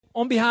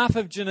On behalf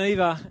of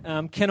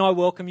Geneva, can I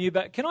welcome you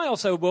back? Can I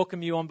also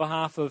welcome you on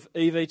behalf of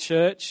EV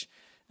Church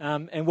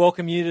and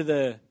welcome you to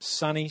the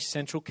sunny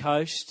Central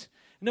Coast?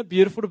 Isn't it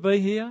beautiful to be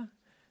here?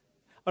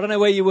 I don't know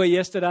where you were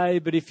yesterday,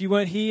 but if you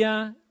weren't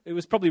here, it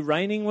was probably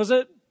raining, was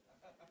it?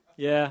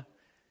 Yeah.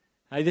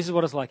 Hey, this is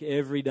what it's like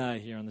every day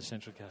here on the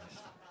Central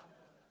Coast.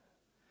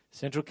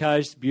 Central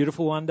Coast,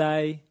 beautiful one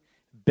day,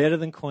 better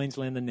than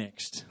Queensland the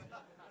next.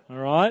 All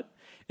right?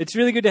 It's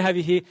really good to have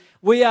you here.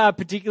 We are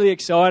particularly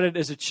excited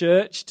as a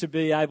church to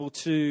be able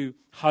to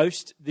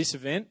host this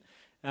event.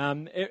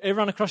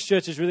 Everyone across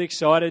church is really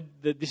excited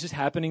that this is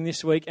happening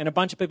this week, and a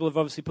bunch of people have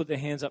obviously put their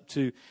hands up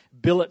to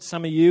billet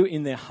some of you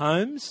in their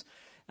homes,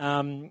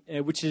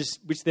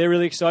 which they're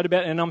really excited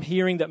about. And I'm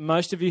hearing that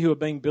most of you who are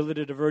being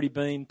billeted have already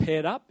been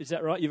paired up. Is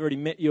that right? You've already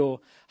met your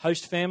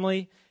host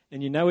family,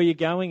 and you know where you're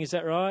going. Is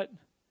that right?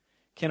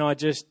 Can I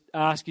just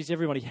ask, is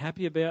everybody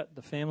happy about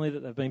the family that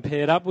they've been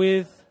paired up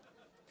with?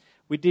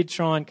 We did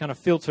try and kind of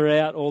filter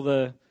out all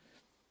the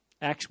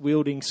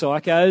axe-wielding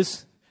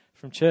psychos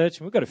from church,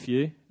 and we've got a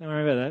few. Don't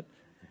worry about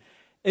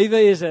that. EV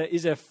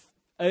is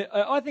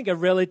I think, a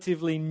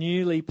relatively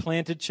newly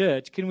planted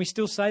church. Can we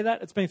still say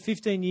that? It's been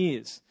 15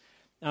 years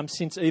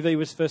since EV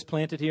was first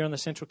planted here on the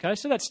Central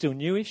Coast, so that's still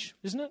newish,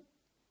 isn't it?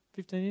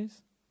 15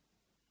 years?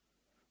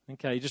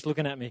 Okay, you're just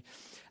looking at me.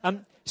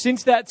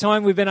 Since that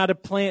time, we've been able to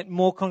plant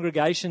more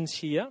congregations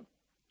here.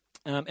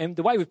 And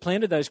the way we've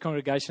planted those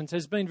congregations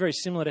has been very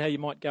similar to how you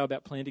might go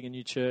about planting a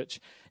new church.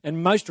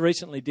 And most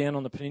recently down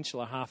on the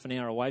peninsula, half an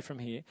hour away from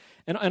here.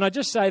 And I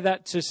just say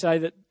that to say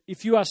that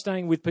if you are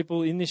staying with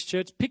people in this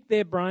church, pick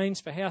their brains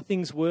for how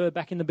things were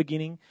back in the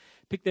beginning.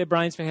 Pick their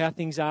brains for how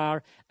things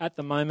are at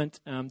the moment.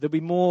 There'll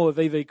be more of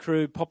EV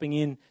Crew popping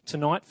in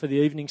tonight for the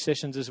evening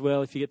sessions as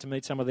well. If you get to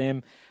meet some of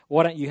them,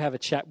 why don't you have a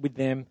chat with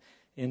them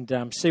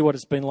and see what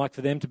it's been like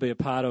for them to be a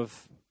part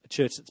of a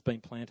church that's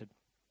been planted.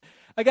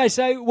 Okay,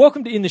 so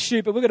welcome to In the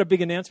Shoot, but we've got a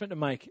big announcement to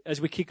make as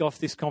we kick off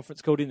this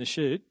conference called In the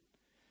Shoot.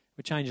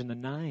 We're changing the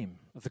name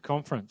of the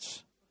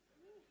conference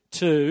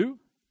to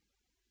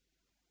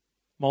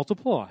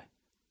Multiply.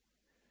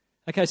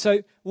 Okay, so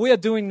we are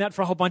doing that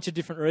for a whole bunch of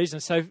different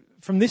reasons. So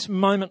from this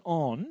moment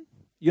on,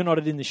 you're not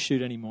at In the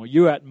Shoot anymore.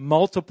 You're at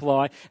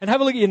Multiply. And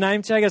have a look at your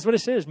name tag. That's what it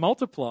says,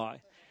 Multiply.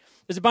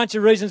 There's a bunch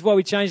of reasons why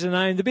we changed the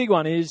name. The big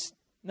one is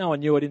no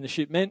one knew what In the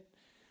Shoot meant.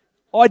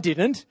 I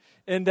didn't.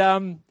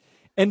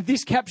 And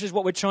this captures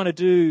what we're trying to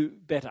do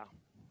better.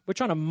 We're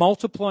trying to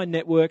multiply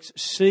networks,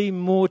 see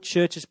more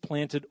churches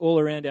planted all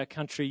around our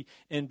country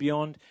and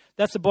beyond.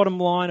 That's the bottom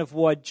line of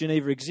why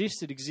Geneva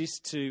exists. It exists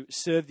to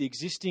serve the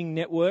existing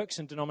networks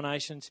and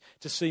denominations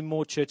to see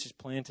more churches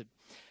planted.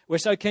 We're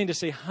so keen to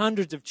see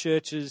hundreds of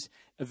churches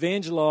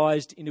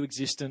evangelised into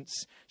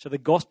existence so the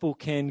gospel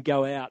can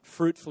go out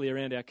fruitfully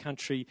around our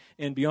country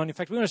and beyond. In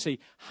fact, we want to see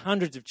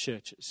hundreds of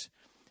churches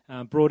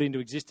brought into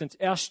existence.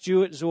 Our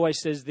Stuart always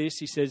says this.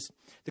 He says,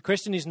 the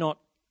question is not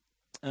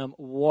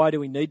why do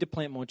we need to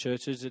plant more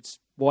churches, it's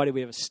why do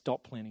we ever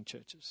stop planting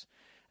churches?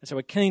 And so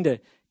we're keen to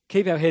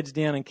keep our heads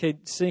down and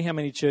see how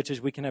many churches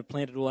we can have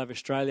planted all over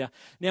Australia.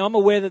 Now, I'm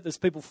aware that there's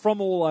people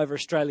from all over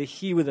Australia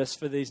here with us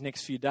for these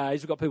next few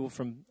days. We've got people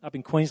from up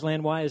in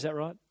Queensland way, is that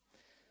right?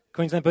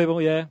 Queensland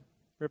people, yeah,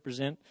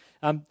 represent.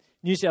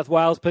 New South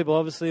Wales people,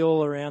 obviously,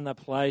 all around the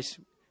place.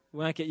 We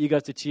won't get you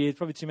guys to cheer.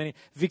 Probably too many.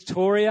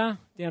 Victoria,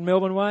 down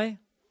Melbourne way.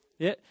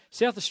 Yeah.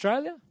 South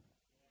Australia?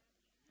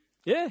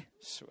 Yeah.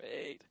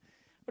 Sweet.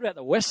 What about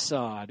the west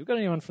side? We've got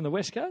anyone from the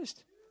west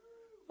coast?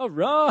 All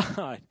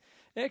right.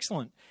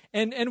 Excellent.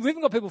 And we've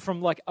even got people from,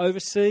 like,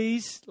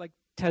 overseas, like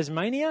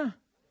Tasmania.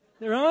 Is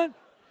that right?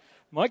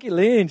 Mikey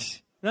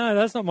Lynch. No,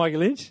 that's not Mikey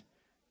Lynch.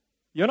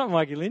 You're not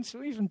Mikey Lynch.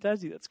 We're from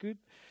Tassie. That's good.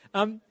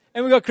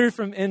 And we've got crew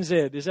from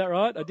NZ, is that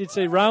right? I did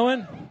see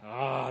Rowan.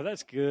 Oh,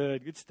 that's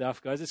good. Good stuff,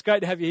 guys. It's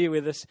great to have you here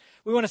with us.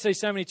 We want to see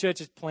so many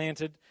churches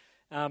planted.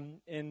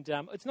 And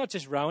it's not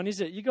just Rowan, is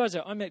it? You guys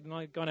I met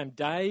a guy named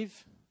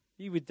Dave.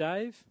 Are you with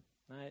Dave?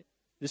 No.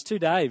 There's two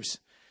Daves.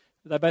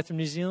 Are they both from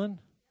New Zealand?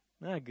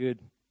 No, good.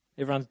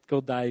 Everyone's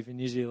called Dave in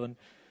New Zealand.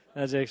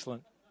 That's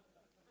excellent.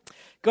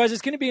 Guys,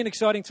 it's going to be an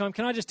exciting time.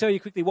 Can I just tell you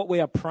quickly what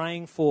we are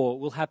praying for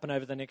will happen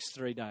over the next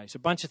 3 days? A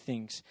bunch of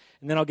things,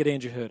 and then I'll get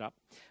Andrew Hurd up.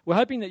 We're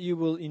hoping that you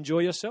will enjoy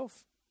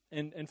yourself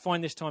and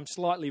find this time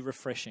slightly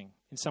refreshing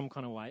in some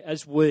kind of way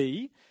as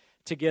we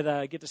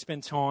together get to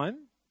spend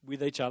time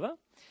with each other.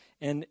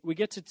 And we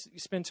get to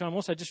spend time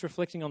also just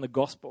reflecting on the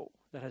gospel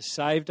that has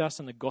saved us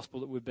and the gospel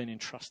that we've been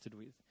entrusted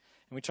with.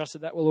 And we trust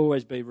that will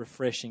always be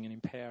refreshing and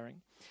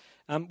empowering.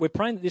 We're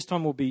praying that this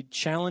time will be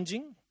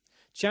challenging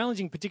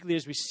particularly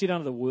as we sit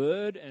under the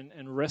Word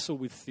and wrestle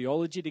with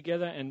theology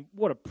together. And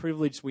what a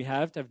privilege we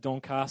have to have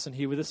Don Carson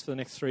here with us for the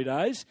next 3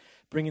 days,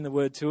 bringing the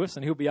Word to us,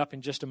 and he'll be up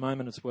in just a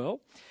moment as well.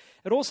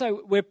 And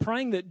also, we're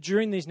praying that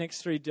during these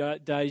next 3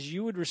 days,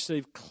 you would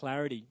receive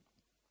clarity.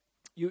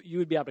 You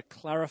would be able to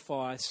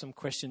clarify some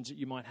questions that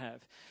you might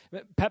have.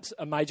 Perhaps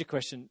a major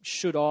question,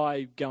 should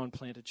I go and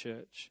plant a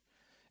church?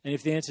 And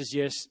if the answer is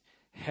yes,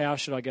 how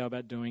should I go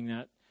about doing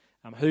that?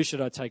 Who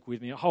should I take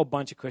with me? A whole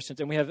bunch of questions.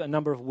 And we have a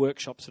number of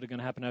workshops that are going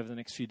to happen over the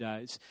next few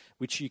days,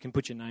 which you can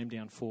put your name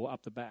down for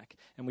up the back.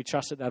 And we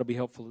trust that that'll be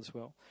helpful as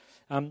well.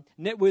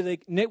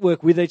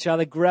 Network with each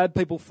other. Grab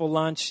people for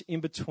lunch, in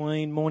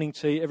between, morning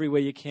tea,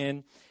 everywhere you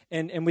can.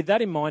 And with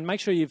that in mind, make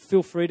sure you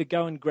feel free to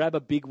go and grab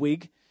a big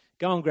wig.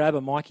 Go and grab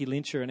a Mikey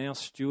Lynch or an Al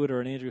Stewart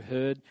or an Andrew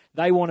Hurd.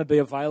 They want to be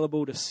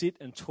available to sit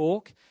and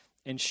talk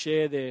and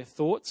share their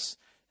thoughts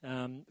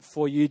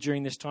for you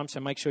during this time. So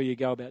make sure you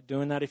go about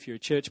doing that. If you're a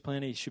church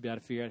planner, you should be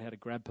able to figure out how to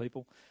grab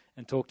people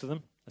and talk to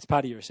them. That's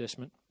part of your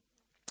assessment.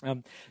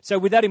 So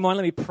with that in mind,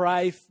 let me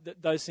pray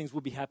that those things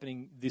will be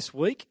happening this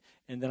week,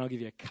 and then I'll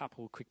give you a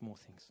couple of quick more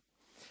things.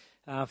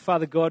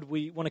 Father God,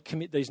 we want to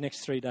commit these next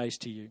 3 days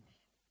to you.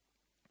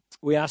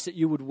 We ask that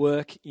you would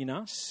work in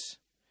us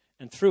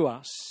and through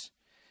us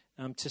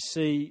to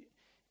see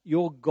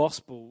your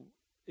gospel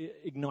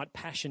ignite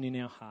passion in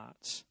our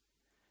hearts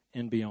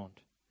and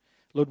beyond.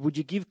 Lord, would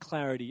you give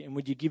clarity and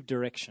would you give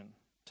direction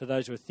to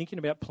those who are thinking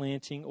about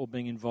planting or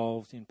being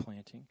involved in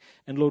planting?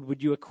 And Lord,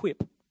 would you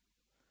equip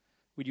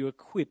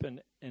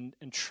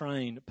and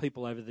train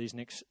people over these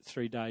next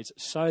 3 days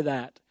so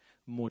that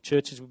more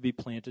churches would be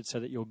planted, so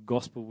that your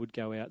gospel would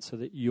go out, so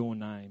that your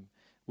name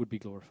would be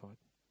glorified.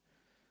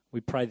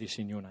 We pray this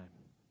in your name.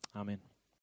 Amen.